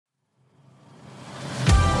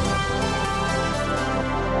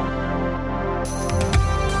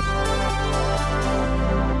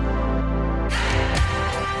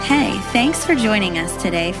Thanks for joining us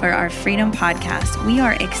today for our Freedom Podcast. We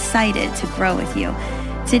are excited to grow with you.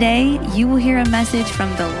 Today, you will hear a message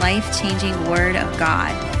from the life-changing Word of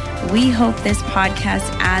God. We hope this podcast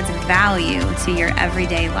adds value to your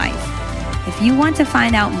everyday life. If you want to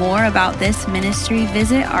find out more about this ministry,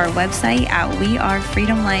 visit our website at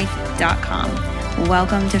wearefreedomlife.com.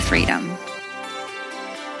 Welcome to Freedom.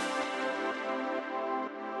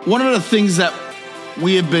 One of the things that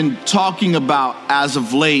we have been talking about as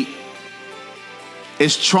of late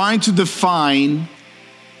is trying to define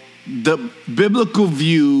the biblical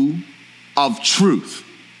view of truth.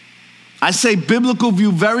 I say biblical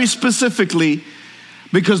view very specifically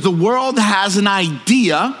because the world has an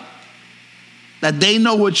idea that they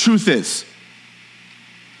know what truth is.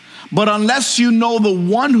 But unless you know the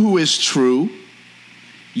one who is true,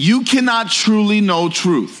 you cannot truly know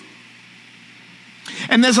truth.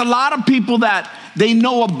 And there's a lot of people that they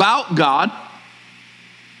know about God,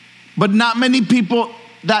 but not many people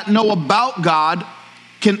that know about God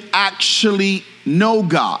can actually know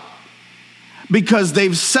God because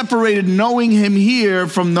they've separated knowing him here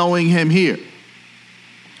from knowing him here.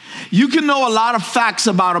 You can know a lot of facts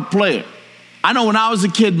about a player. I know when I was a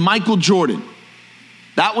kid, Michael Jordan,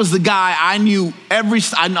 that was the guy I knew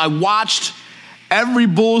I watched every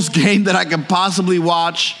Bulls game that I could possibly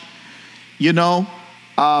watch, you know.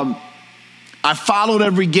 I followed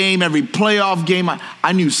every game, every playoff game.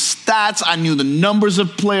 I knew stats. I knew the numbers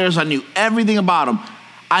of players. I knew everything about them.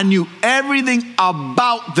 I knew everything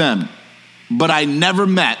about them, but I never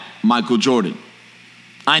met Michael Jordan.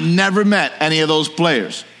 I never met any of those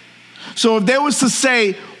players. So if there was to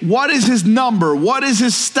say, what is his number? What is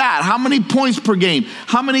his stat? How many points per game?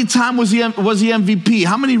 How many times was he MVP?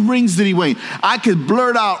 How many rings did he win? I could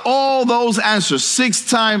blurt out all those answers.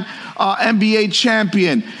 6-time NBA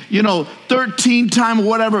champion, 13-time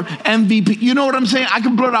whatever MVP. You know what I'm saying? I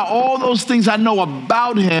can blurt out all those things I know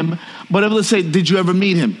about him, but if let's say, did you ever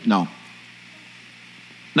meet him? No.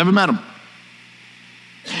 Never met him.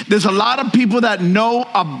 There's a lot of people that know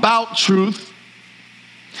about truth,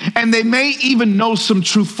 and they may even know some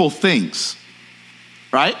truthful things,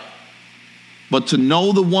 right? But to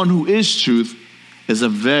know the one who is truth is a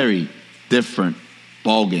very different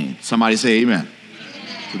ballgame. Somebody say amen.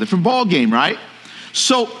 It's a different ballgame, right?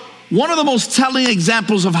 So one of the most telling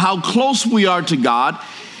examples of how close we are to God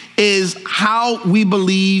is how we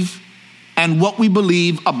believe and what we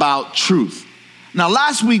believe about truth. Now,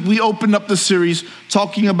 last week we opened up the series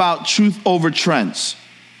talking about truth over trends.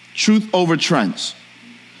 Truth over trends.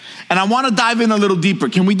 And I want to dive in a little deeper.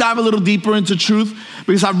 Can we dive a little deeper into truth?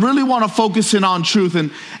 Because I really want to focus in on truth.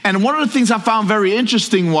 And one of the things I found very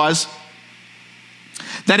interesting was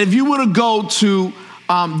that if you were to go to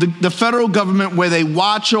the federal government where they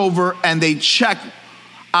watch over and they check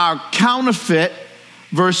our counterfeit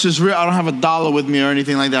versus real, I don't have a dollar with me or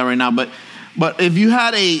anything like that right now, but if you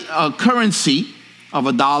had a currency of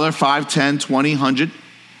 $1, $5, $10, $20, $100,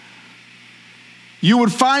 you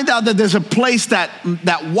would find out that there's a place that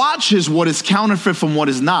watches what is counterfeit from what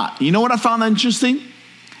is not. You know what I found interesting?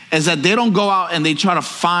 Is that they don't go out and they try to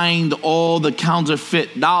find all the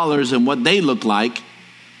counterfeit dollars and what they look like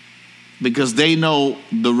because they know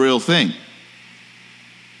the real thing.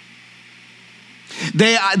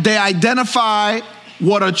 They identify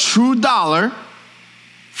what a true dollar,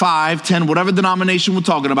 5, 10, whatever denomination we're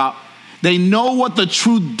talking about, they know what the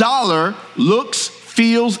true dollar looks,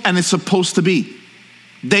 feels, and is supposed to be.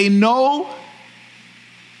 They know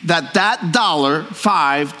that dollar,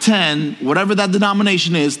 5, 10, whatever that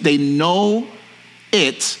denomination is, they know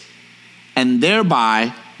it, and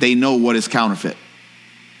thereby they know what is counterfeit.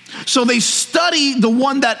 So they study the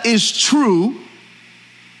one that is true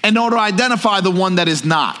in order to identify the one that is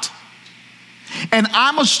not. And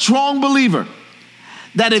I'm a strong believer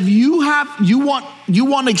that if you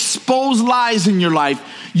want to expose lies in your life,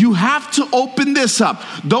 you have to open this up.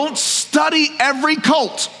 Don't study every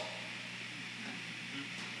cult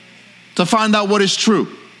to find out what is true.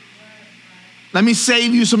 Let me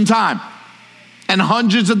save you some time and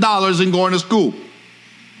hundreds of dollars in going to school.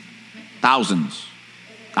 Thousands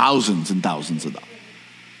and thousands of dollars.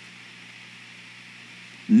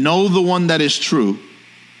 Know the one that is true,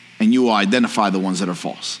 and you will identify the ones that are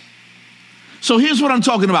false. So here's what I'm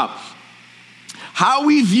talking about. How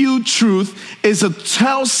we view truth is a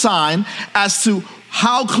tell sign as to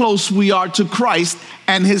how close we are to Christ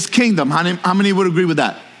and his kingdom. How many would agree with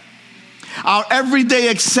that? Our everyday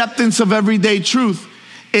acceptance of everyday truth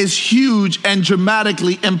is huge and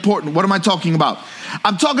dramatically important. What am I talking about?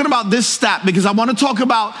 I'm talking about this stat because I want to talk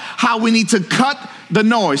about how we need to cut the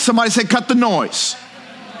noise. Somebody say, cut the noise.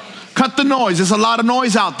 Cut the noise. There's a lot of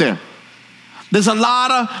noise out there. There's a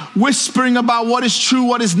lot of whispering about what is true,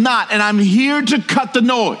 what is not. And I'm here to cut the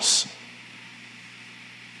noise.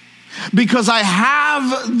 Because I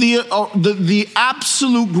have the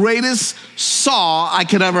absolute greatest saw I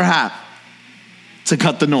could ever have to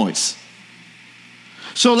cut the noise.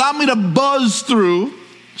 So allow me to buzz through.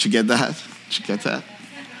 Did you get that? Did you get that?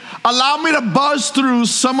 Allow me to buzz through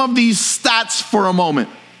some of these stats for a moment.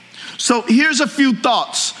 So here's a few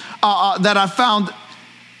thoughts that I found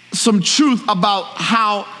some truth about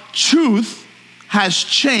how truth has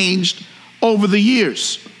changed over the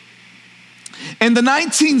years. In the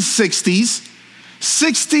 1960s,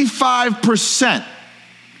 65%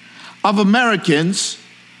 of Americans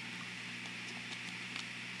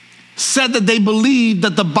said that they believed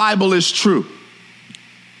that the Bible is true.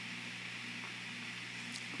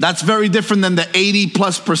 That's very different than the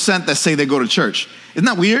 80+% that say they go to church. Isn't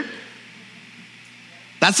that weird?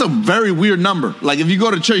 That's a very weird number. Like if you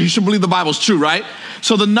go to church, you should believe the Bible's true, right?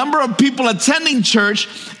 So the number of people attending church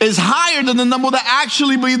is higher than the number that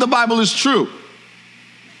actually believe the Bible is true.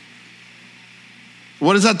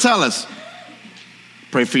 What does that tell us?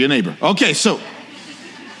 Pray for your neighbor. Okay, so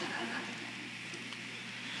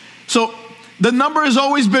the number has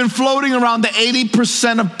always been floating around. The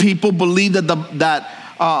 80% of people believe that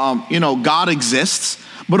God exists.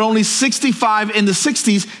 But only 65 in the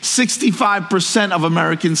 60s, 65% of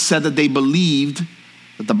Americans said that they believed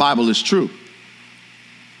that the Bible is true.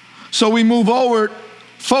 So we move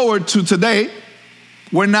forward to today,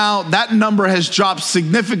 where now that number has dropped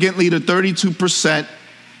significantly to 32%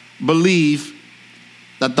 believe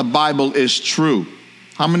that the Bible is true.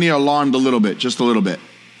 How many are alarmed a little bit? Just a little bit.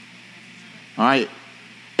 All right.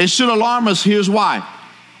 It should alarm us. Here's why.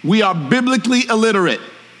 We are biblically illiterate.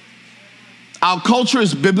 Our culture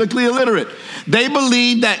is biblically illiterate. They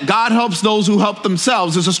believe that God helps those who help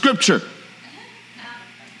themselves. It's a scripture.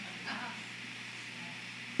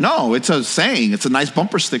 No, it's a saying. It's a nice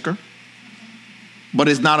bumper sticker. But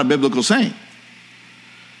it's not a biblical saying.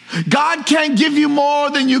 God can't give you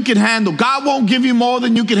more than you can handle. God won't give you more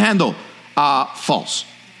than you can handle. False.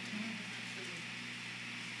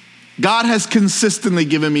 God has consistently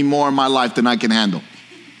given me more in my life than I can handle.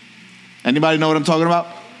 Anybody know what I'm talking about?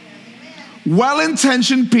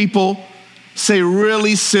 Well-intentioned people say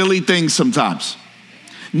really silly things sometimes.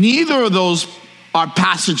 Neither of those are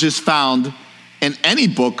passages found in any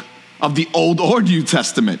book of the Old or New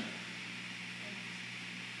Testament.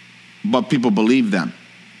 But people believe them.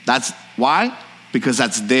 That's why? Because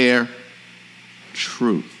that's their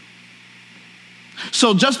truth.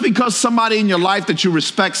 So just because somebody in your life that you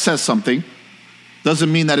respect says something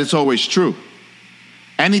doesn't mean that it's always true.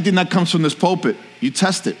 Anything that comes from this pulpit, you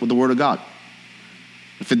test it with the Word of God.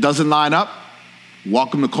 If it doesn't line up,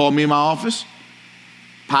 welcome to call me in my office.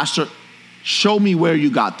 Pastor, show me where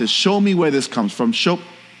you got this. Show me where this comes from.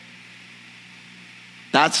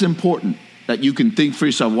 That's important that you can think for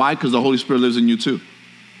yourself. Why? Because the Holy Spirit lives in you too.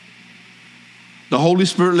 The Holy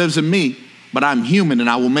Spirit lives in me, but I'm human and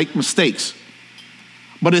I will make mistakes.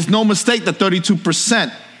 But it's no mistake that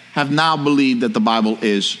 32% have now believed that the Bible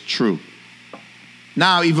is true.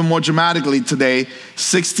 Now, even more dramatically today,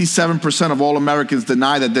 67% of all Americans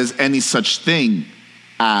deny that there's any such thing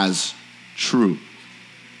as true.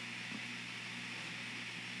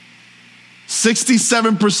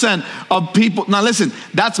 67% of people, now listen,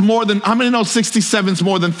 that's more than, how many know 67 is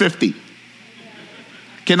more than 50?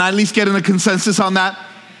 Can I at least get in a consensus on that?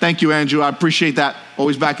 Thank you, Andrew, I appreciate that,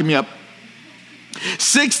 always backing me up.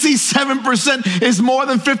 67% is more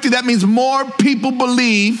than 50, that means more people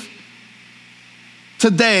believe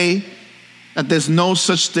today that there's no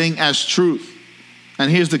such thing as truth.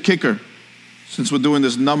 And here's the kicker, since we're doing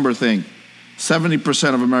this number thing,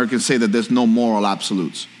 70% of Americans say that there's no moral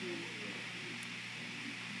absolutes.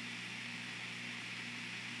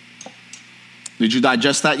 Did you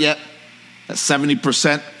digest that yet? That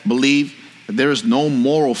 70% believe that there is no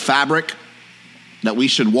moral fabric that we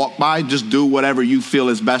should walk by. Just do whatever you feel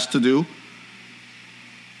is best to do.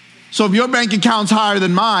 So if your bank account's higher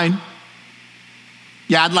than mine,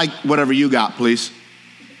 yeah, I'd like whatever you got, please.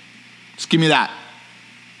 Just give me that.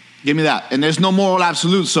 Give me that. And there's no moral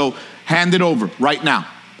absolute, so hand it over right now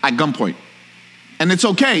at gunpoint. And it's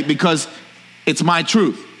okay because it's my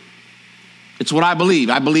truth. It's what I believe.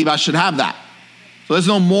 I believe I should have that. So there's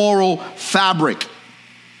no moral fabric.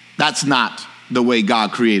 That's not the way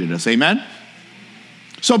God created us. Amen?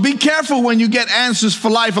 So be careful when you get answers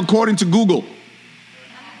for life according to Google.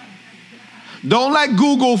 Don't let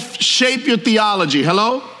Google shape your theology.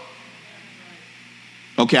 Hello?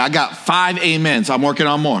 Okay, I got 5 amens. I'm working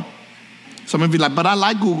on more. Some of you are like, but I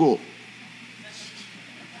like Google.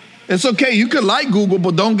 It's okay. You could like Google,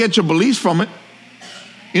 but don't get your beliefs from it.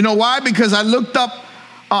 You know why? Because I looked up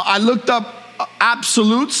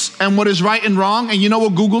absolutes and what is right and wrong. And you know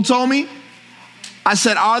what Google told me? I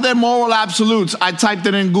said, are there moral absolutes? I typed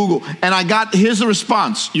it in Google and here's the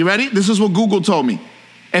response. You ready? This is what Google told me.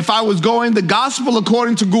 If I was going the gospel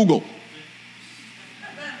according to Google.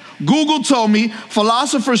 Google told me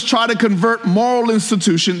philosophers try to convert moral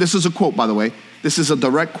institution. This is a quote, by the way. This is a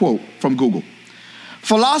direct quote from Google.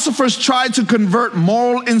 Philosophers try to convert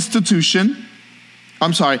moral intuition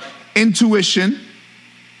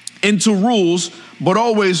into rules, but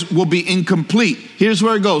always will be incomplete. Here's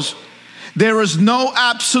where it goes. There is no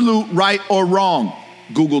absolute right or wrong,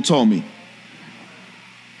 Google told me.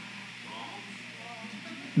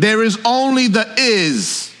 There is only the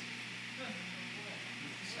is.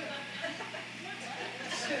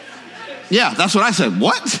 Yeah, that's what I said.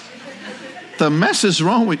 What? The mess is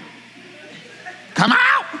wrong with... Come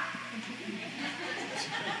out!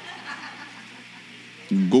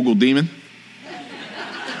 Google demon.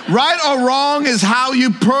 Right or wrong is how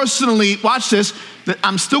you personally... Watch this.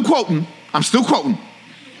 I'm still quoting.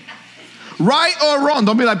 Right or wrong.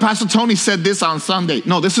 Don't be like, Pastor Tony said this on Sunday.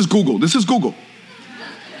 No, this is Google.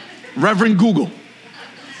 Reverend Google.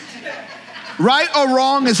 Right or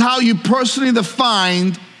wrong is how you personally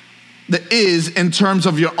define the is in terms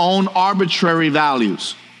of your own arbitrary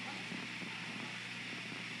values.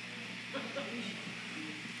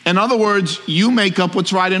 In other words, you make up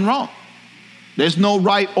what's right and wrong. There's no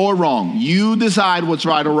right or wrong. You decide what's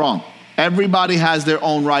right or wrong. Everybody has their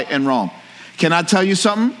own right and wrong. Can I tell you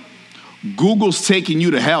something? Google's taking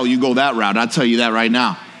you to hell. You go that route. I'll tell you that right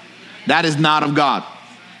now. That is not of God.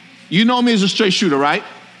 You know me as a straight shooter, right?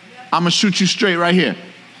 I'm going to shoot you straight right here.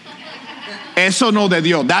 Eso no de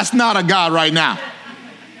Dios. That's not of God right now.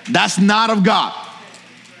 That's not of God.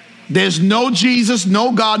 There's no Jesus,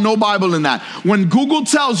 no God, no Bible in that. When Google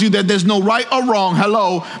tells you that there's no right or wrong,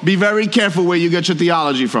 hello, be very careful where you get your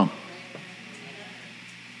theology from.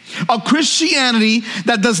 A Christianity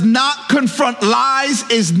that does not confront lies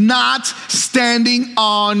is not standing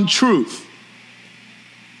on truth.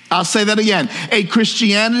 I'll say that again. A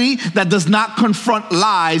Christianity that does not confront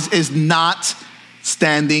lies is not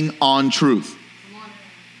standing on truth.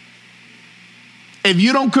 If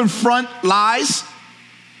you don't confront lies,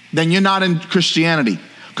 then you're not in Christianity.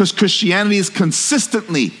 Because Christianity is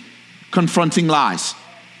consistently confronting lies.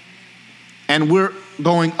 And we're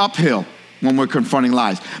going uphill when we're confronting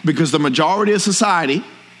lies. Because the majority of society,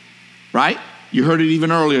 right? You heard it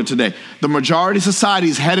even earlier today. The majority of society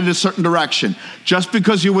is headed a certain direction. Just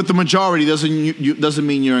because you're with the majority doesn't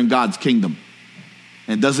mean you're in God's kingdom.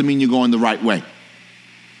 And it doesn't mean you're going the right way.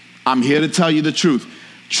 I'm here to tell you the truth.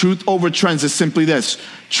 Truth over trends is simply this.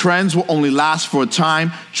 Trends will only last for a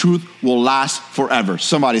time. Truth will last forever.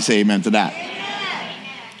 Somebody say amen to that. Amen.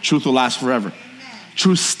 Truth will last forever. Amen.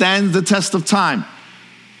 Truth stands the test of time.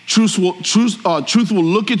 Truth will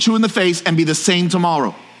look at you in the face and be the same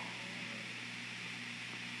tomorrow.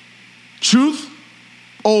 Truth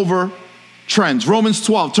over trends. Romans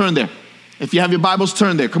 12, turn there. If you have your Bibles,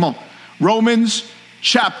 turn there. Come on. Romans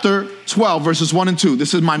chapter 12, verses 1 and 2.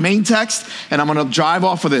 This is my main text, and I'm going to drive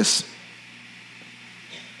off of this.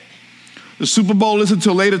 The Super Bowl isn't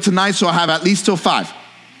until later tonight, so I have at least till 5.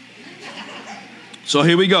 So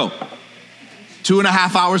here we go.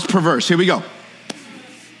 2.5 hours per verse. Here we go.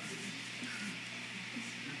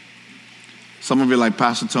 Some of you are like,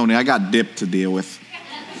 Pastor Tony, I got dip to deal with.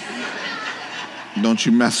 Don't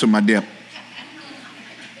you mess with my dip.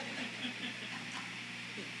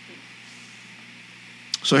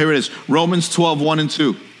 So here it is. Romans 12, 1 and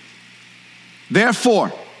 2.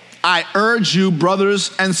 Therefore, I urge you,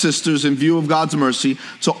 brothers and sisters, in view of God's mercy,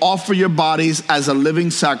 to offer your bodies as a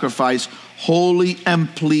living sacrifice, holy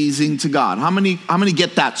and pleasing to God. How many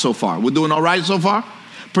get that so far? We're doing all right so far?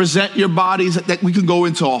 Present your bodies. That we can go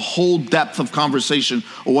into a whole depth of conversation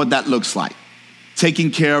of what that looks like.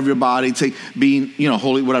 Taking care of your body, being,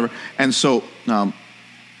 holy, whatever. And so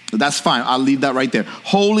that's fine. I'll leave that right there.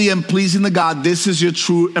 Holy and pleasing to God. This is your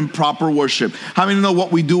true and proper worship. How many know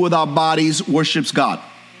what we do with our bodies worships God?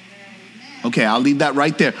 Okay, I'll leave that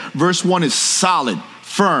right there. Verse 1 is solid,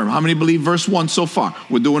 firm. How many believe verse 1 so far?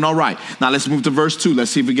 We're doing all right. Now let's move to verse 2.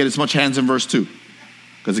 Let's see if we get as much hands in verse 2.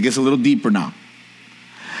 Because it gets a little deeper now.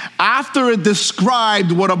 After it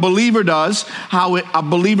described what a believer does, how a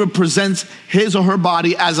believer presents his or her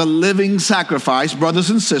body as a living sacrifice,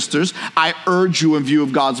 brothers and sisters, I urge you in view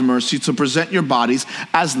of God's mercy to present your bodies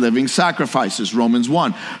as living sacrifices. Romans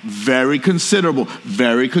 1, very considerable,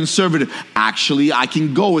 very conservative. Actually, I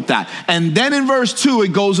can go with that. And then in verse 2,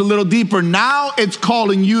 it goes a little deeper. Now it's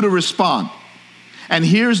calling you to respond. And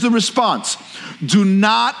here's the response. Do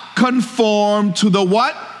not conform to the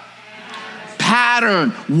what?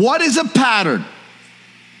 Pattern. What is a pattern?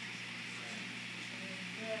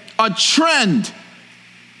 A trend.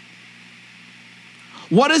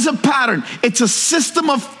 What is a pattern? It's a system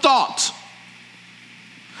of thought.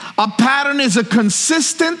 A pattern is a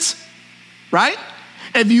consistent, right?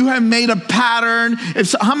 If you have made a pattern,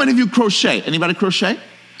 how many of you crochet? Anybody crochet?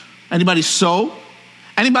 Anybody sew?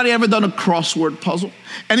 Anybody ever done a crossword puzzle?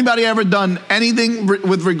 Anybody ever done anything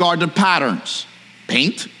with regard to patterns?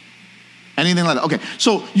 Paint? Anything like that? Okay,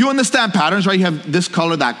 so you understand patterns, right? You have this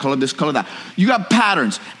color, this color, that. You got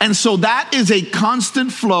patterns. And so that is a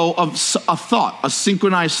constant flow of a thought, a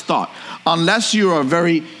synchronized thought. Unless you're a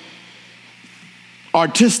very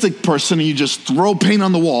artistic person and you just throw paint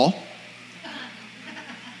on the wall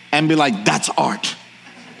and be like, that's art.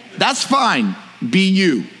 That's fine. Be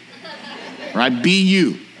you. Right? Be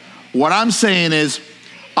you. What I'm saying is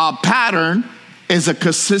a pattern is a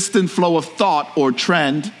consistent flow of thought or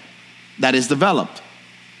trend that is developed.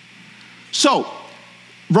 So,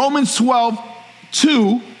 Romans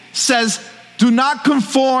 12:2 says, do not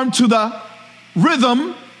conform to the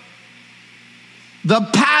rhythm, the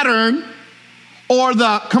pattern, or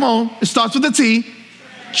the, come on, it starts with a T,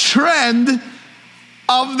 trend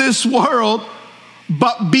of this world,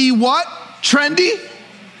 but be what? Trendy?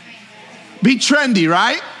 Be trendy,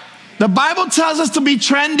 right? The Bible tells us to be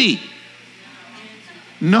trendy.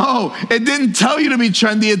 No, it didn't tell you to be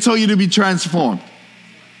trendy. It told you to be transformed.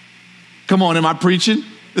 Come on, am I preaching?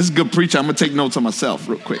 This is good preaching. I'm going to take notes on myself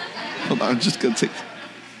real quick. Hold on, I'm just going to take.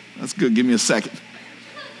 That's good. Give me a second.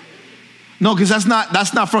 No, because that's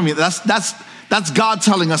not from you. That's God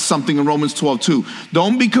telling us something in Romans 12:2.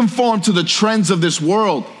 Don't be conformed to the trends of this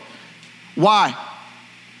world. Why?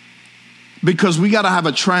 Because we got to have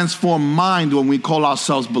a transformed mind when we call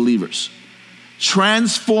ourselves believers.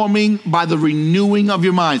 Transforming by the renewing of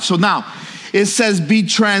your mind. So now, it says be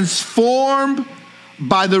transformed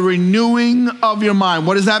by the renewing of your mind.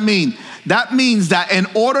 What does that mean? That means that in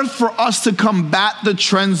order for us to combat the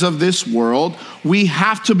trends of this world, we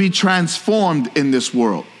have to be transformed in this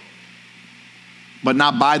world. But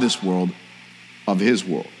not by this world, of his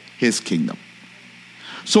world, his kingdom.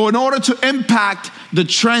 So in order to impact the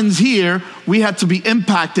trends here, we have to be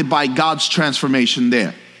impacted by God's transformation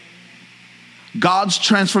there. God's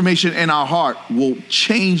transformation in our heart will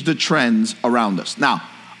change the trends around us. Now,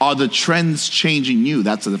 are the trends changing you?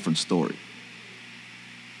 That's a different story.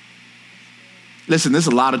 Listen, there's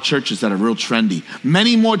a lot of churches that are real trendy.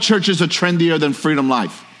 Many more churches are trendier than Freedom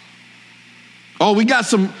Life. Oh, we got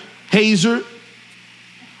some hazer.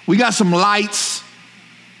 We got some lights.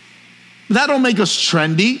 That don't make us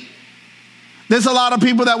trendy. There's a lot of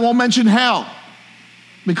people that won't mention hell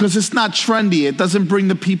because it's not trendy. It doesn't bring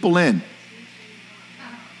the people in.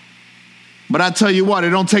 But I tell you what, it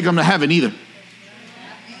don't take them to heaven either.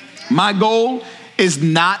 My goal is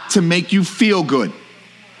not to make you feel good.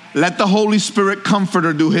 Let the Holy Spirit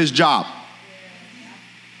Comforter do his job.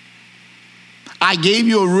 I gave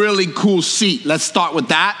you a really cool seat. Let's start with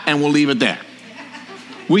that and we'll leave it there.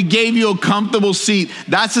 We gave you a comfortable seat.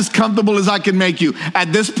 That's as comfortable as I can make you.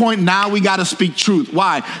 At this point, now we got to speak truth.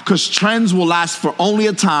 Why? Because trends will last for only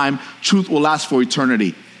a time. Truth will last for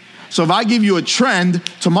eternity. So if I give you a trend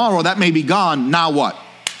tomorrow, that may be gone. Now what?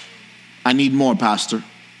 I need more, Pastor.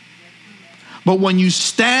 But when you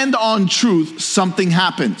stand on truth, something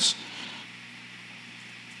happens.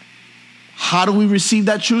 How do we receive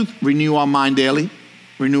that truth? Renew our mind daily.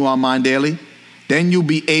 Renew our mind daily. Then you'll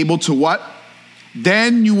be able to what?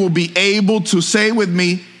 Then you will be able to say with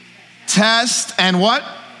me, test and what?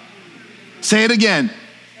 Say it again.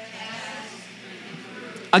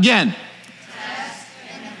 Again.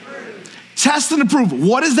 Test and approve.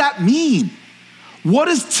 What does that mean? What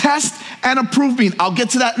does test and approve mean? I'll get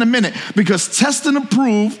to that in a minute because test and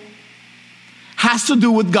approve has to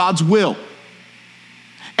do with God's will.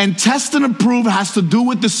 And test and approve has to do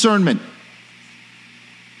with discernment.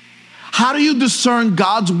 How do you discern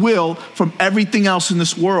God's will from everything else in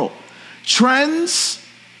this world? Trends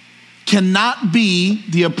cannot be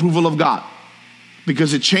the approval of God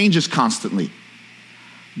because it changes constantly.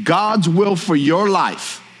 God's will for your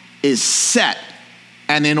life is set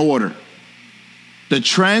and in order. The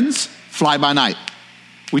trends fly by night.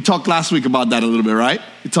 We talked last week about that a little bit, right?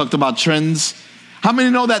 We talked about trends. How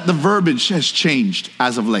many know that the verbiage has changed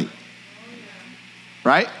as of late?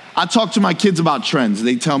 Right? I talk to my kids about trends.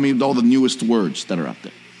 They tell me all the newest words that are out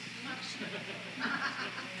there.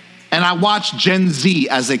 And I watch Gen Z,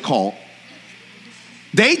 as they call.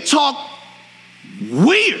 They talk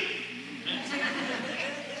weird.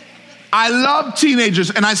 I love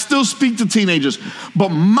teenagers, and I still speak to teenagers. But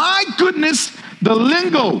my goodness, the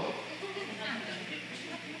lingo.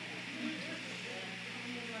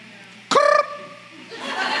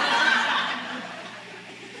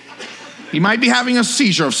 He might be having a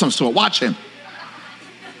seizure of some sort. Watch him.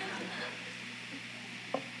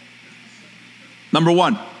 Number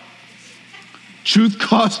one, truth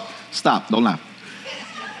causes... Stop, don't laugh.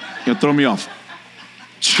 You'll throw me off.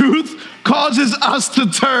 Truth causes us to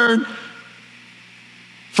turn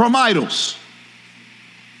from idols.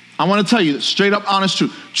 I want to tell you straight up honest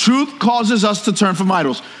truth. Truth causes us to turn from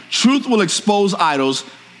idols. Truth will expose idols,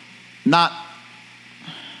 not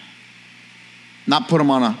put them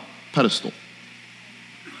on a pedestal.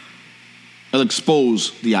 It'll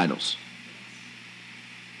expose the idols.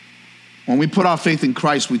 When we put our faith in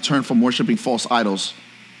Christ, we turn from worshiping false idols,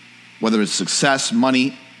 whether it's success,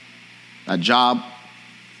 money, a job,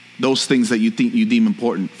 those things that you think you deem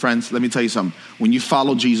important. Friends, let me tell you something. When you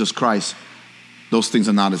follow Jesus Christ, those things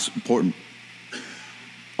are not as important.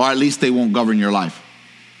 Or at least they won't govern your life.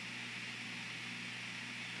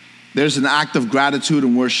 There's an act of gratitude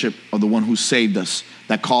and worship of the one who saved us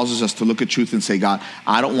that causes us to look at truth and say, God,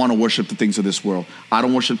 I don't want to worship the things of this world. I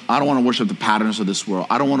don't want to worship the patterns of this world.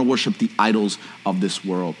 I don't want to worship the idols of this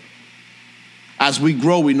world. As we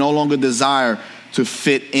grow, we no longer desire to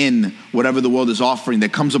fit in whatever the world is offering. There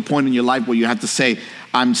comes a point in your life where you have to say,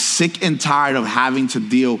 I'm sick and tired of having to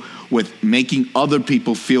deal with making other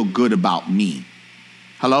people feel good about me.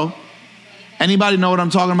 Hello? Anybody know what I'm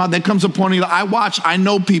talking about? There comes a point in your life, I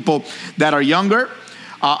know people that are younger,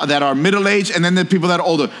 that are middle-aged, and then there are people that are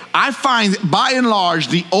older. I find, by and large,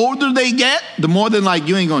 the older they get, the more than like,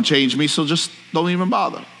 you ain't gonna change me, so just don't even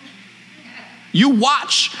bother. You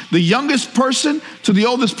watch the youngest person to the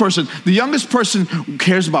oldest person. The youngest person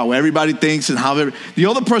cares about what everybody thinks and how the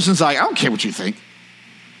older person's like, I don't care what you think.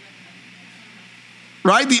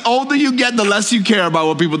 Right? The older you get, the less you care about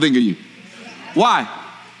what people think of you. Why?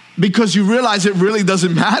 Because you realize it really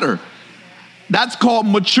doesn't matter. That's called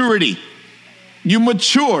maturity. You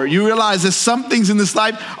mature. You realize that some things in this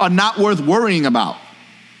life are not worth worrying about.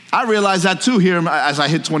 I realized that too here as I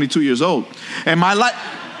hit 22 years old. And my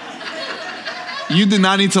life... You did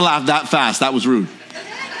not need to laugh that fast. That was rude.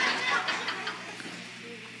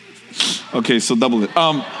 Okay, so double it.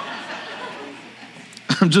 I'm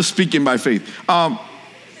just speaking by faith.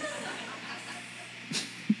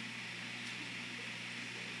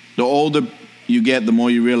 The older you get, the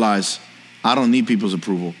more you realize, I don't need people's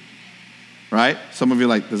approval. Right? Some of you are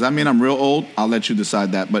like, does that mean I'm real old? I'll let you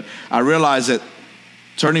decide that. But I realize that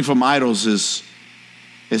turning from idols is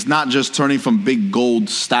not just turning from big gold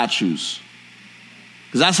statues.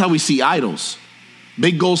 Because that's how we see idols.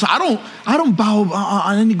 Big gold. I don't bow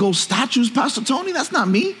on any gold statues, Pastor Tony. That's not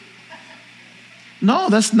me. No,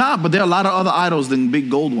 that's not. But there are a lot of other idols than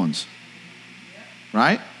big gold ones.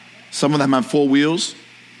 Right? Some of them have 4 wheels.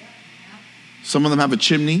 Some of them have a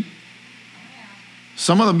chimney.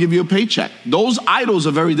 Some of them give you a paycheck. Those idols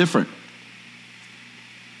are very different.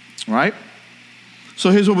 Right? So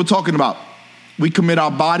here's what we're talking about. We commit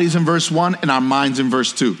our bodies in verse 1 and our minds in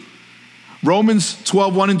verse 2. Romans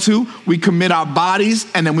 12, 1 and 2, we commit our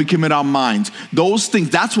bodies and then we commit our minds. Those things,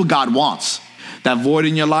 that's what God wants. That void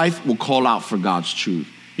in your life will call out for God's truth.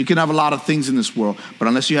 You can have a lot of things in this world, but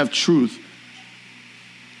unless you have truth,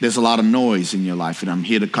 there's a lot of noise in your life, and I'm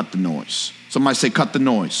here to cut the noise. Somebody say, cut the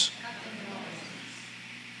noise.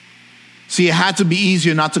 See, it had to be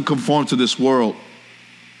easier not to conform to this world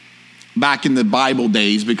back in the Bible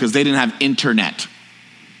days because they didn't have internet.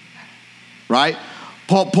 Right?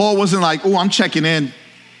 Paul wasn't like, oh, I'm checking in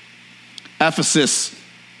Ephesus.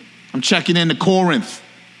 I'm checking in to Corinth.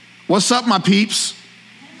 What's up, my peeps?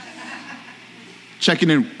 Checking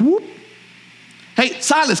in. Whoop. Hey,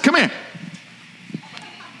 Silas, come here.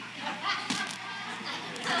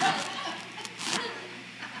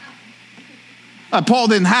 Paul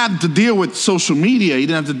didn't have to deal with social media. He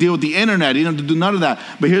didn't have to deal with the internet. He didn't have to do none of that.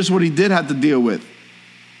 But here's what he did have to deal with.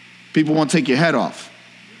 People want to take your head off.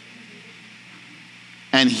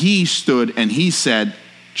 And he stood and he said,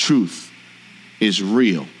 truth is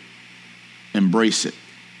real. Embrace it.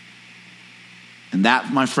 And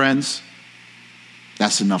that, my friends,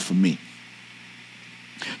 that's enough for me.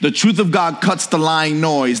 The truth of God cuts the lying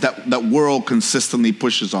noise that world consistently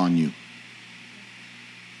pushes on you.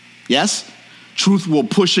 Yes? Truth will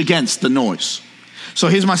push against the noise. So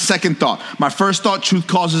here's my second thought. My first thought, truth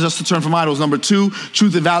causes us to turn from idols. Number 2,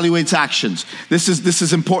 truth evaluates actions. This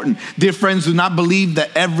is important. Dear friends, do not believe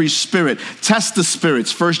that every spirit. Test the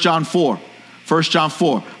spirits. 1 John 4.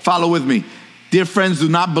 Follow with me. Dear friends, do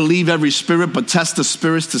not believe every spirit, but test the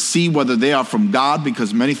spirits to see whether they are from God,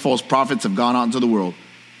 because many false prophets have gone out into the world.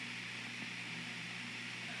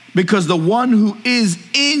 Because the one who is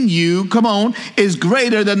in you, come on, is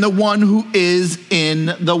greater than the one who is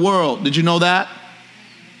in the world. Did you know that?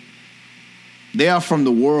 They are from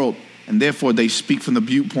the world, and therefore they speak from the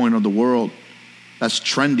viewpoint of the world. That's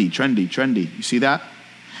trendy. You see that?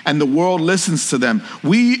 And the world listens to them.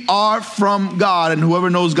 We are from God, and whoever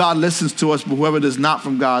knows God listens to us, but whoever does not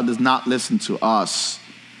from God does not listen to us.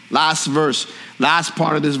 Last verse, last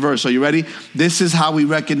part of this verse. Are you ready? This is how we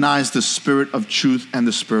recognize the spirit of truth and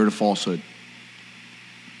the spirit of falsehood.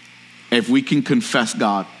 If we can confess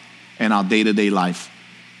God in our day-to-day life,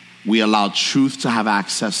 we allow truth to have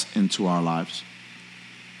access into our lives.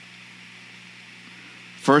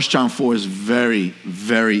 1 John 4 is very,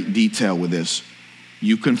 very detailed with this.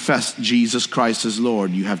 You confess Jesus Christ as Lord,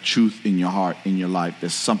 you have truth in your heart, in your life.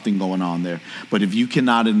 There's something going on there. But if you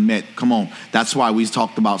cannot admit, come on, that's why we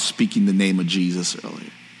talked about speaking the name of Jesus earlier.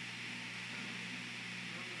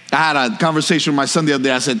 I had a conversation with my son the other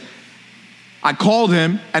day. I called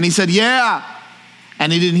him and he said, yeah.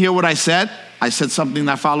 And he didn't hear what I said. I said something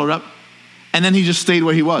that followed up. And then he just stayed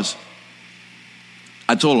where he was.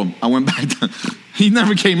 I told him, I went back to, he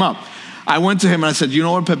never came up. I went to him and I said, you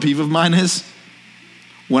know what a pet peeve of mine is?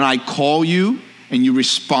 When I call you and you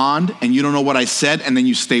respond and you don't know what I said and then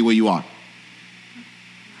you stay where you are.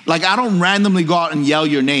 Like, I don't randomly go out and yell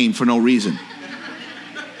your name for no reason.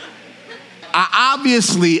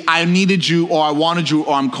 I needed you, or I wanted you,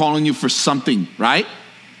 or I'm calling you for something, right?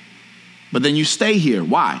 But then you stay here.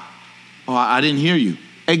 Why? Oh, I didn't hear you.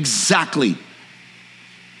 Exactly.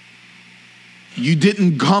 You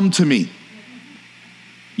didn't come to me.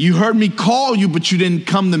 You heard me call you, but you didn't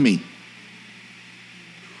come to me.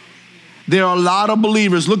 There are a lot of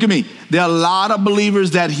believers, look at me. There are a lot of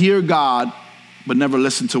believers that hear God, but never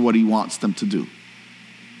listen to what he wants them to do.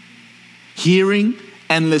 Hearing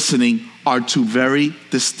and listening are two very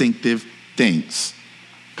distinctive things.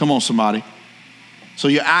 Come on, somebody. So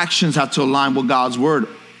your actions have to align with God's word,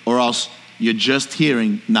 or else you're just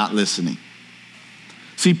hearing, not listening.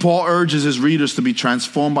 See, Paul urges his readers to be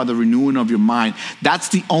transformed by the renewing of your mind. That's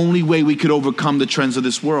the only way we could overcome the trends of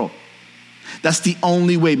this world. That's the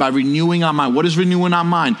only way, by renewing our mind. What is renewing our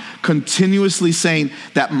mind? Continuously saying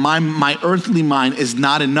that my earthly mind is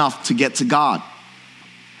not enough to get to God.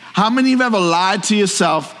 How many have ever lied to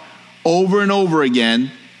yourself over and over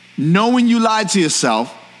again, knowing you lied to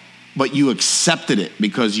yourself, but you accepted it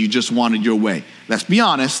because you just wanted your way? Let's be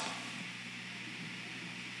honest.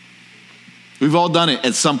 We've all done it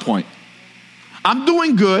at some point. I'm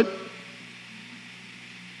doing good.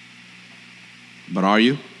 But are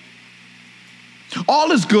you?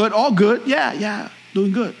 All is good, all good. Yeah,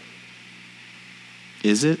 doing good.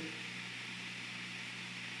 Is it?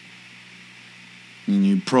 And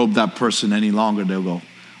you probe that person any longer, they'll go,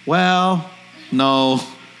 well, no,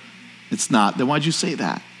 it's not. Then why'd you say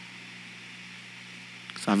that?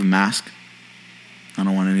 Because I have a mask. I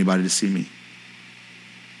don't want anybody to see me.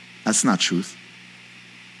 That's not truth.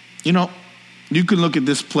 You know, you can look at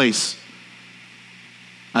this place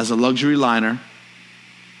as a luxury liner,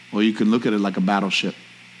 or you can look at it like a battleship.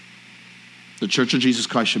 The Church of Jesus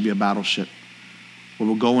Christ should be a battleship where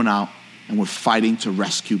we're going out and we're fighting to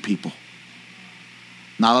rescue people.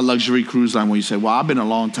 Not a luxury cruise line where you say, well, I've been a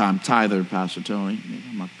long time tither, Pastor Tony.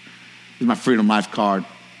 This is my Freedom Life card.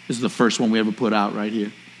 This is the first one we ever put out right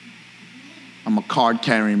here. I'm a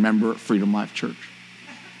card-carrying member of Freedom Life Church.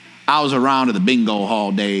 I was around at the bingo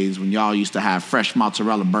hall days when y'all used to have fresh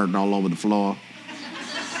mozzarella burnt all over the floor.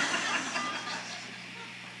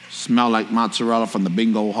 Smell like mozzarella from the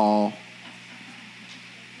bingo hall.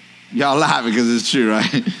 Y'all laughing because it's true,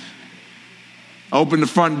 right? Open the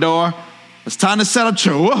front door. It's time to set up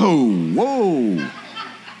church. Whoa.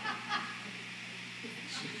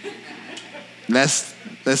 Let's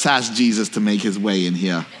ask Jesus to make his way in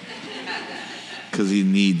here because he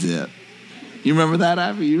needs it. You remember that,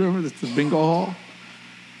 Abby? You remember the bingo hall?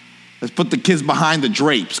 Let's put the kids behind the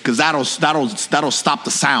drapes because that'll stop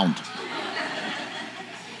the sound.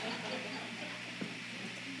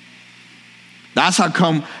 That's how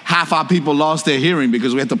come half our people lost their hearing,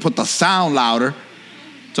 because we had to put the sound louder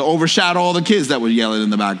to overshadow all the kids that were yelling in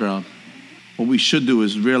the background. What we should do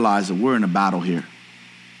is realize that we're in a battle here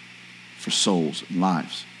for souls and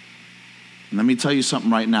lives. And let me tell you something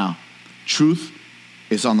right now. Truth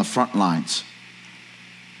is on the front lines.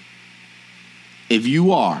 If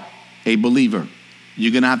you are a believer,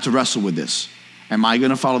 you're going to have to wrestle with this. Am I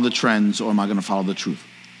going to follow the trends, or am I going to follow the truth?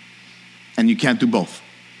 And you can't do both.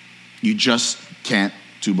 You just can't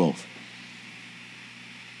do both.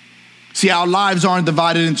 See, our lives aren't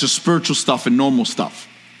divided into spiritual stuff and normal stuff.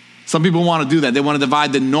 Some people want to do that. They want to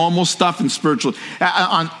divide the normal stuff and spiritual.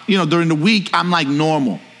 During the week, I'm like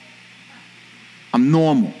normal. I'm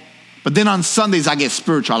normal. But then on Sundays, I get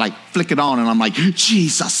spiritual. I like flick it on and I'm like,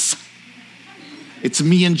 Jesus. It's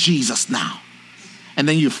me and Jesus now. And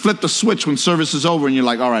then you flip the switch when service is over and you're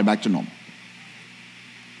like, all right, back to normal.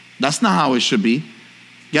 That's not how it should be.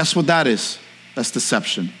 Guess what that is? That's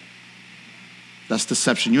deception. That's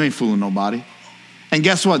deception. You ain't fooling nobody. And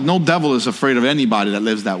guess what? No devil is afraid of anybody that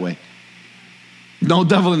lives that way. No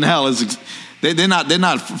devil in hell is. They're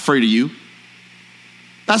not afraid of you.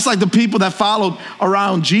 That's like the people that followed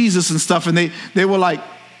around Jesus and stuff, and they were like,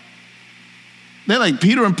 they're like,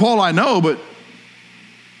 Peter and Paul I know, but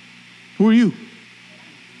who are you?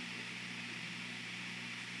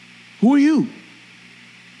 Who are you?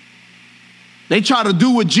 They try to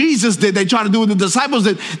do what Jesus did. They try to do what the disciples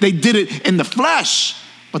did. They did it in the flesh,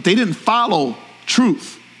 but they didn't follow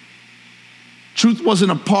truth. Truth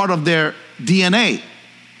wasn't a part of their DNA.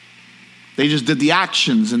 They just did the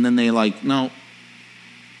actions, and then they like, no,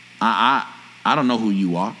 I don't know who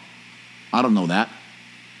you are. I don't know that.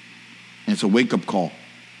 And it's a wake-up call.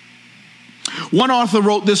 One author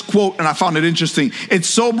wrote this quote, and I found it interesting. It's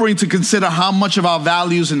sobering to consider how much of our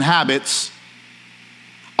values and habits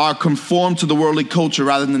are conformed to the worldly culture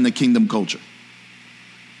rather than the kingdom culture.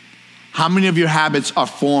 How many of your habits are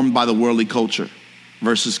formed by the worldly culture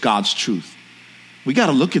versus God's truth? We got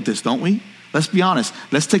to look at this, don't we? Let's be honest.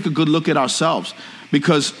 Let's take a good look at ourselves.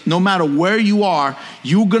 Because no matter where you are,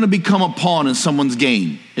 you're going to become a pawn in someone's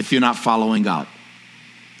game if you're not following God.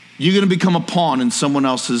 You're going to become a pawn in someone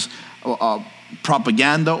else's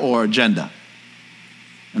propaganda or agenda.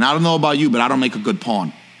 And I don't know about you, but I don't make a good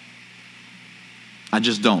pawn. I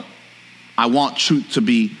just don't. I want truth to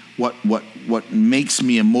be what makes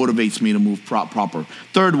me and motivates me to move proper.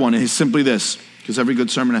 Third one is simply this, because every good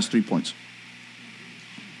sermon has 3 points.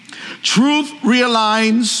 Truth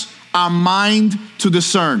realigns our mind to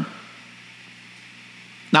discern.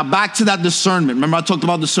 Now back to that discernment. Remember I talked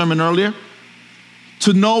about discernment earlier?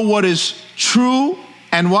 To know what is true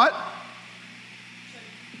and what?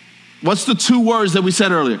 What's the 2 words that we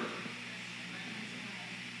said earlier?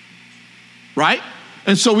 Right?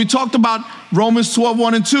 And so we talked about Romans 12,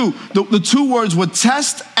 1 and 2. The 2 words were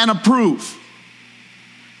test and approve.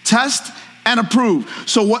 Test and approve.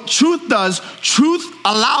 So what truth does, truth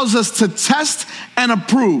allows us to test and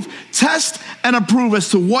approve. Test and approve as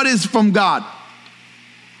to what is from God.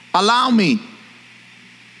 Allow me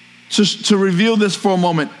to reveal this for a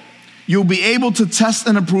moment. You'll be able to test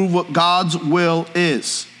and approve what God's will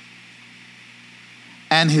is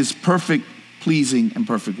and his perfect, pleasing, and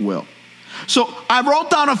perfect will. So I wrote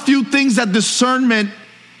down a few things that discernment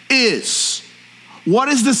is. What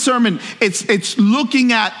is discernment? It's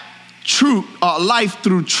looking at truth, life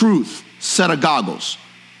through truth, set of goggles,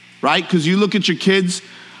 right? Because you look at your kids,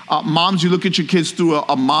 moms, you look at your kids through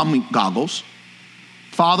a mom goggles.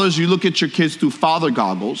 Fathers, you look at your kids through father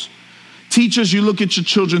goggles. Teachers, you look at your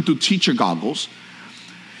children through teacher goggles.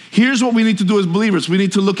 Here's what we need to do as believers. We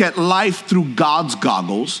need to look at life through God's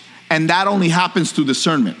goggles, and that only happens through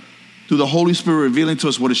discernment, through the Holy Spirit revealing to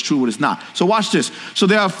us what is true, what is not. So watch this. So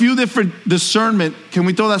there are a few different discernment. Can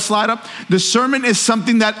we throw that slide up? Discernment is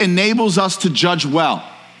something that enables us to judge well.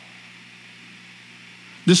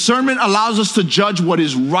 Discernment allows us to judge what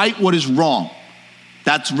is right, what is wrong.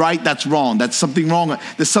 That's right, that's wrong. That's something wrong.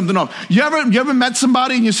 There's something off. You ever met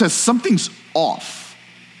somebody and you said something's off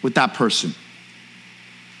with that person?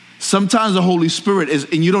 Sometimes the Holy Spirit is,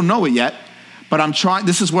 and you don't know it yet, but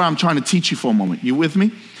this is where I'm trying to teach you for a moment. You with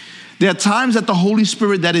me? There are times that the Holy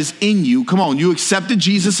Spirit that is in you, come on, you accepted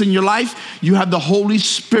Jesus in your life, you have the Holy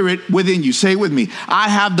Spirit within you. Say it with me. I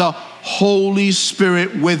have the Holy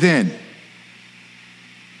Spirit within.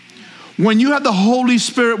 When you have the Holy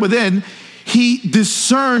Spirit within, he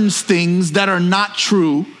discerns things that are not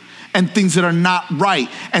true and things that are not right.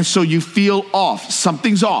 And so you feel off.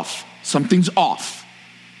 Something's off. Something's off.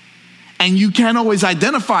 And you can't always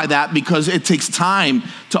identify that because it takes time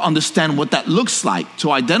to understand what that looks like,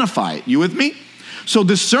 to identify it. You with me? So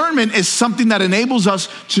discernment is something that enables us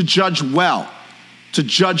to judge well. To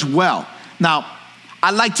judge well. Now,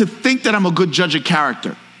 I like to think that I'm a good judge of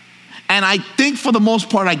character. And I think for the most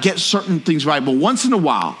part I get certain things right. But once in a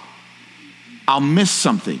while, I'll miss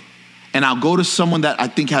something. And I'll go to someone that I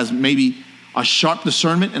think has maybe a sharp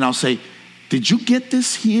discernment and I'll say, did you get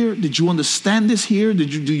this here? Did you understand this here? Do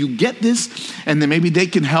you get this? And then maybe they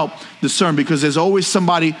can help discern, because there's always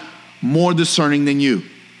somebody more discerning than you.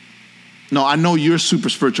 No, I know you're super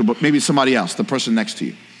spiritual, but maybe somebody else, the person next to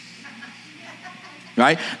you.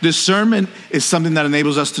 right? Discernment is something that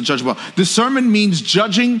enables us to judge well. Discernment means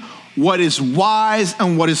judging what is wise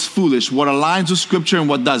and what is foolish, what aligns with Scripture and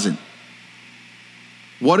what doesn't.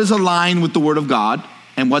 What is aligned with the Word of God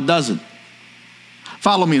and what doesn't.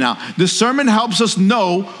 Follow me now. Discernment helps us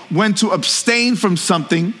know when to abstain from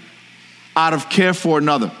something out of care for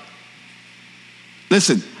another.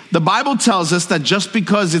 Listen, the Bible tells us that just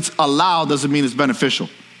because it's allowed doesn't mean it's beneficial.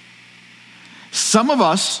 Some of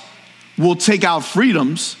us will take out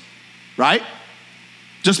freedoms, right?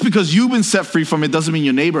 Just because you've been set free from it doesn't mean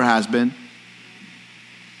your neighbor has been,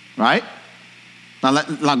 right?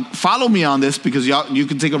 Now, follow me on this, because you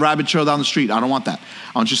can take a rabbit trail down the street. I don't want that.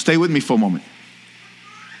 I want you to stay with me for a moment.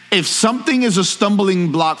 If something is a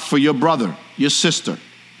stumbling block for your brother, your sister,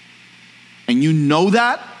 and you know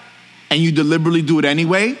that, and you deliberately do it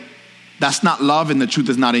anyway, that's not love, and the truth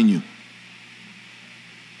is not in you.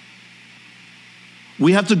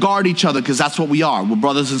 We have to guard each other, because that's what we are. We're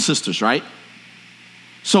brothers and sisters, right?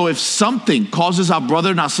 So if something causes our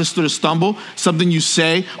brother and our sister to stumble, something you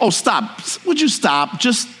say, oh, stop. Would you stop?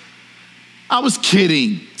 I was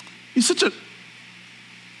kidding. You're such a...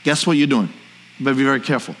 Guess what you're doing? You better be very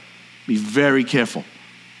careful. Be very careful.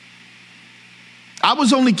 I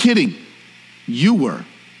was only kidding. You were.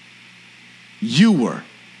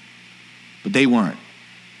 But they weren't.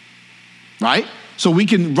 Right? So we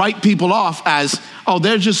can write people off as, oh,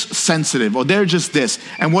 they're just sensitive, or they're just this.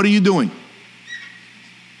 And what are you doing?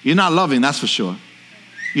 You're not loving, that's for sure.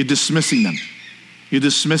 You're dismissing them. You're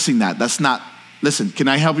dismissing that. That's not, listen, can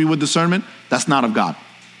I help you with discernment? That's not of God.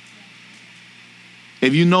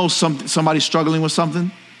 If you know somebody's struggling with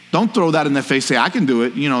something, don't throw that in their face. Say, I can do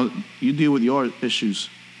it. You deal with your issues.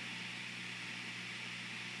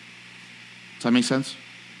 Does that make sense?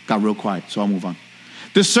 Got real quiet, so I'll move on.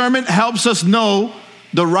 Discernment helps us know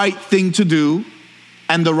the right thing to do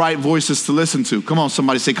and the right voices to listen to. Come on,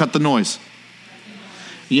 somebody say, cut the noise.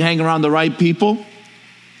 You hang around the right people,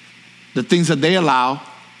 the things that they allow,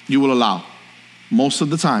 you will allow. Most of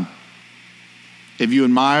the time. If you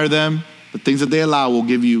admire them, the things that they allow will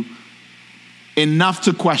give you enough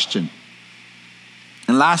to question.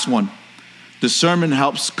 And last one, discernment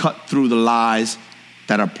helps cut through the lies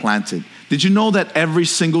that are planted. Did you know that every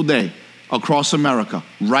single day across America,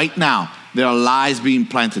 right now, there are lies being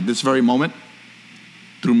planted this very moment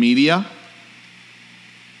through media,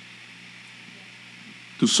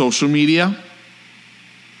 through social media?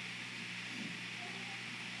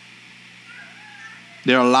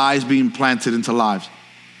 There are lies being planted into lives.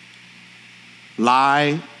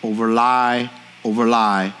 Lie over lie over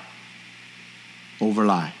lie over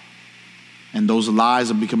lie. And those lies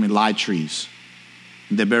are becoming lie trees.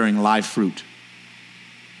 They're bearing live fruit.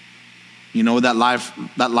 You know what that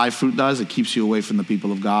live fruit does? It keeps you away from the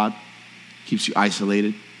people of God. Keeps you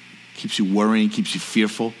isolated. Keeps you worrying. Keeps you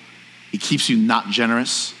fearful. It keeps you not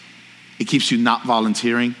generous. It keeps you not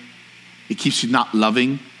volunteering. It keeps you not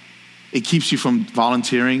loving. It keeps you from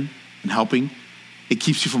volunteering and helping. It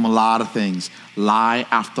keeps you from a lot of things. Lie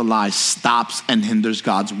after lie stops and hinders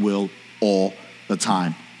God's will all the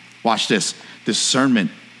time. Watch this.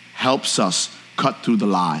 Discernment helps us cut through the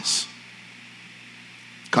lies.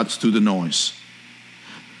 Cuts through the noise.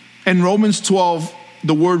 In Romans 12,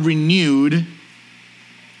 the word renewed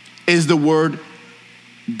is the word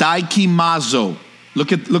daikimazo.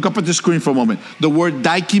 Look up at the screen for a moment. The word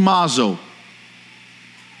daikimazo.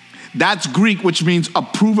 That's Greek, which means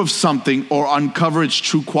approve of something or uncover its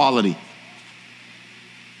true quality.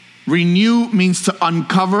 Renew means to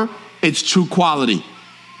uncover its true quality.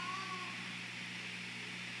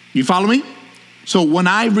 You follow me? So when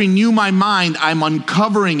I renew my mind, I'm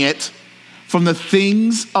uncovering it from the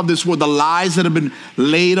things of this world, the lies that have been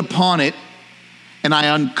laid upon it, and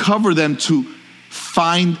I uncover them to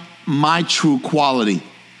find my true quality.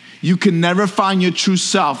 You can never find your true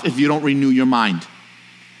self if you don't renew your mind.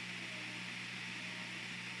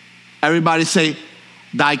 Everybody say,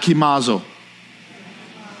 daikimazo.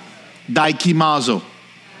 Daikimazo.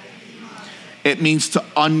 It means to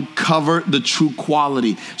uncover the true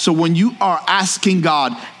quality. So when you are asking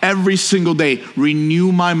God every single day,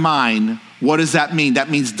 renew my mind, what does that mean? That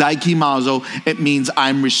means daikimazo. It means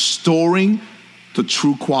I'm restoring the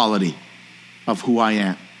true quality of who I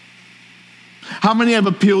am. How many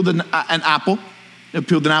have peeled an apple? Have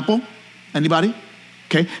peeled an apple? Anybody?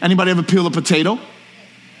 Okay. Anybody ever peeled a potato?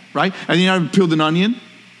 Right? And you ever peeled an onion?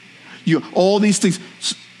 All these things.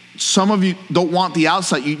 Some of you don't want the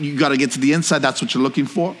outside. You got to get to the inside. That's what you're looking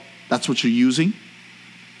for. That's what you're using.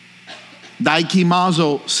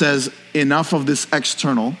 Daikimazo says, enough of this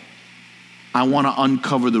external. I want to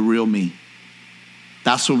uncover the real me.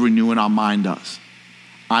 That's what renewing our mind does.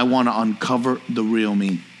 I want to uncover the real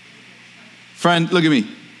me. Friend, look at me.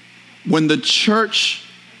 When the church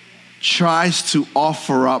tries to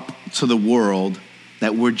offer up to the world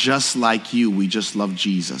that we're just like you, we just love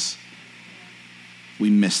Jesus, we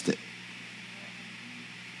missed it.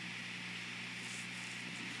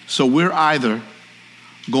 So we're either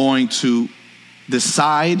going to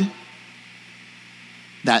decide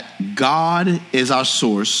that God is our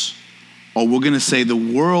source, or we're going to say the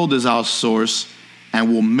world is our source, and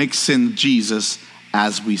we'll mix in Jesus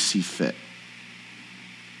as we see fit.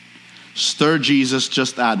 Stir Jesus,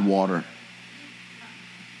 just add water.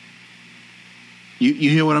 You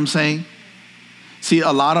hear what I'm saying? See,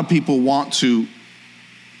 a lot of people want to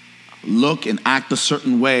look and act a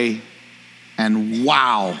certain way, and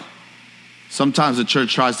wow, sometimes the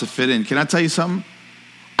church tries to fit in. Can I tell you something?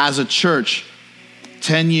 As a church,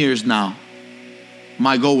 10 years now,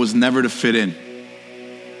 my goal was never to fit in.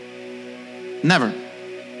 Never.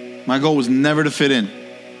 My goal was never to fit in.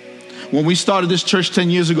 When we started this church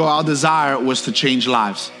 10 years ago, our desire was to change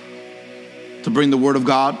lives, to bring the word of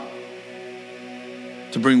God,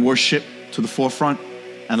 to bring worship to the forefront,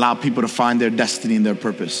 and allow people to find their destiny and their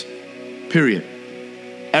purpose. Period.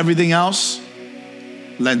 Everything else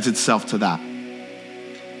lends itself to that.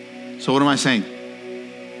 So what am I saying?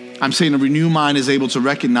 I'm saying a renewed mind is able to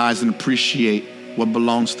recognize and appreciate what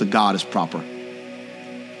belongs to God as proper.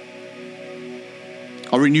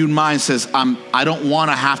 A renewed mind says, I don't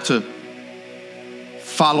want to have to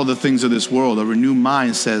follow the things of this world. A renewed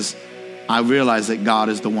mind says, I realize that God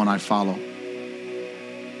is the one I follow.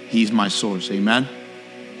 He's my source. Amen?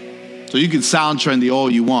 So you can sound trendy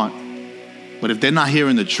all you want, but if they're not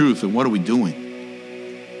hearing the truth, then what are we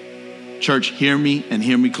doing? Church, hear me and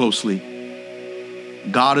hear me closely.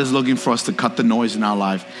 God is looking for us to cut the noise in our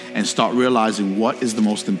life and start realizing what is the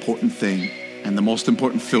most important thing. And the most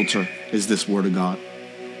important filter is this word of God.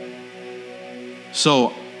 So,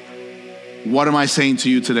 what am I saying to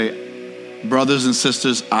you today? Brothers and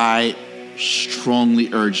sisters, I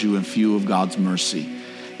strongly urge you in view of God's mercy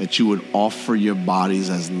that you would offer your bodies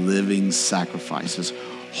as living sacrifices,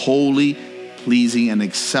 holy, pleasing, and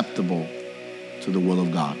acceptable to the will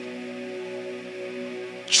of God.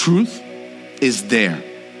 Truth is there.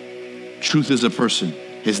 Truth is a person.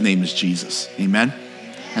 His name is Jesus. Amen?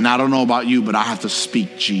 And I don't know about you, but I have to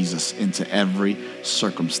speak Jesus into every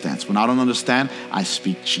circumstance. When I don't understand, I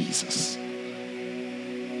speak Jesus.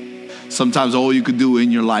 Sometimes all you could do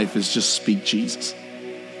in your life is just speak Jesus.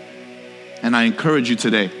 And I encourage you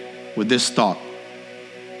today with this thought.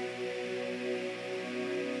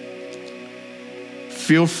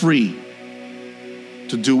 Feel free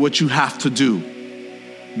to do what you have to do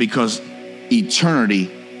because eternity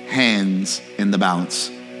hangs in the balance.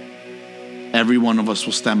 Every one of us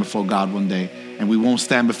will stand before God one day, and we won't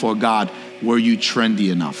stand before God, were you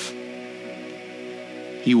trendy enough?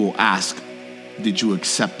 He will ask, did you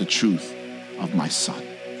accept the truth of my son?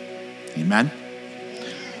 Amen?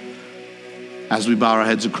 As we bow our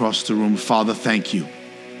heads across the room, Father, thank you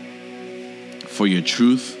for your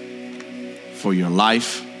truth, for your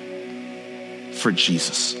life, for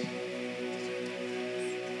Jesus.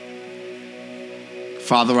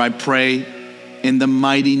 Father, I pray in the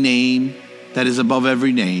mighty name that is above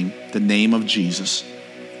every name, the name of Jesus,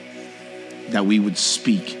 that we would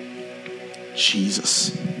speak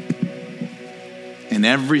Jesus. In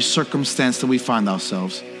every circumstance that we find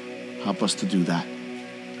ourselves, help us to do that.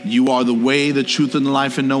 You are the way, the truth, and the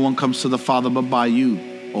life, and no one comes to the Father but by you,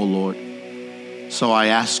 O Lord. So I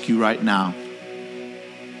ask you right now,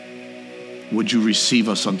 would you receive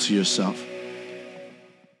us unto yourself?